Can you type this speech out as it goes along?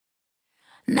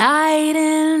Night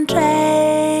and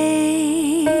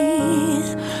day,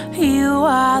 you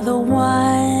are the one.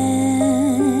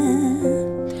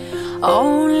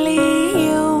 Only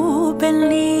you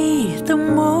beneath the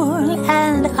moon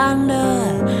and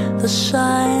under the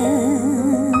sun.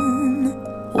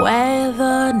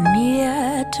 Whether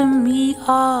near to me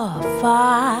or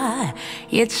far,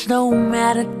 it's no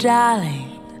matter, darling,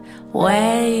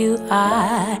 where you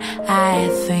are, I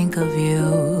think of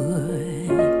you.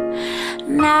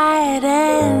 Night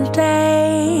and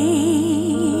day,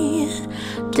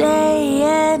 day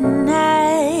and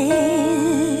night.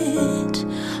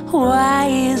 Why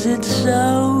is it so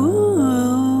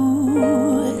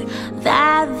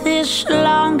that this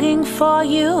longing for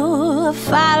you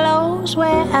follows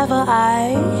wherever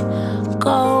I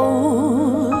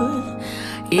go?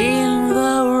 In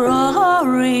the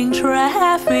roaring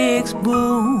traffic's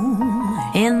boom,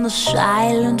 in the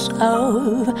silence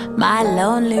of my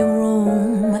lonely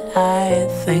room, I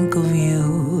think of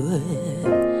you.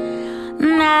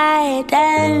 Night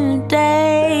and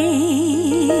day,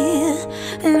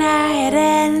 night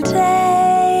and day.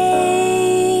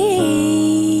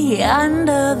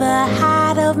 Under the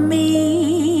heart of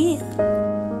me,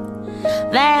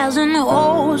 there's an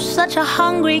oh, such a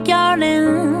hungry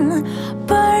yearning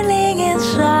burning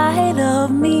inside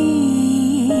of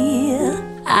me.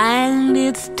 And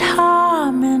its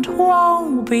torment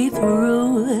won't be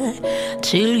through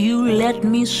till you let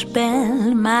me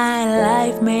spend my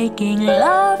life making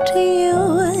love to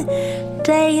you.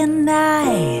 Day and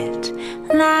night,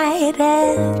 night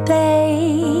and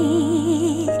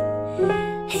day.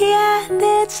 And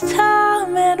its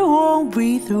torment won't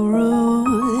be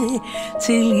through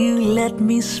till you let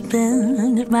me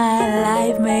spend my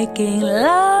life making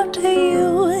love to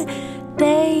you.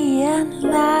 Day and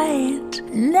night,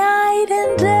 night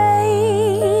and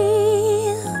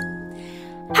day.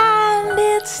 And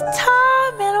its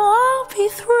torment won't be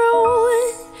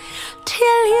through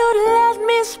till you let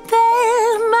me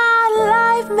spend my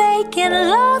life making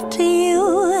love to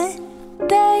you.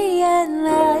 Day and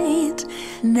night,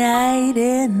 night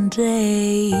and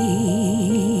day.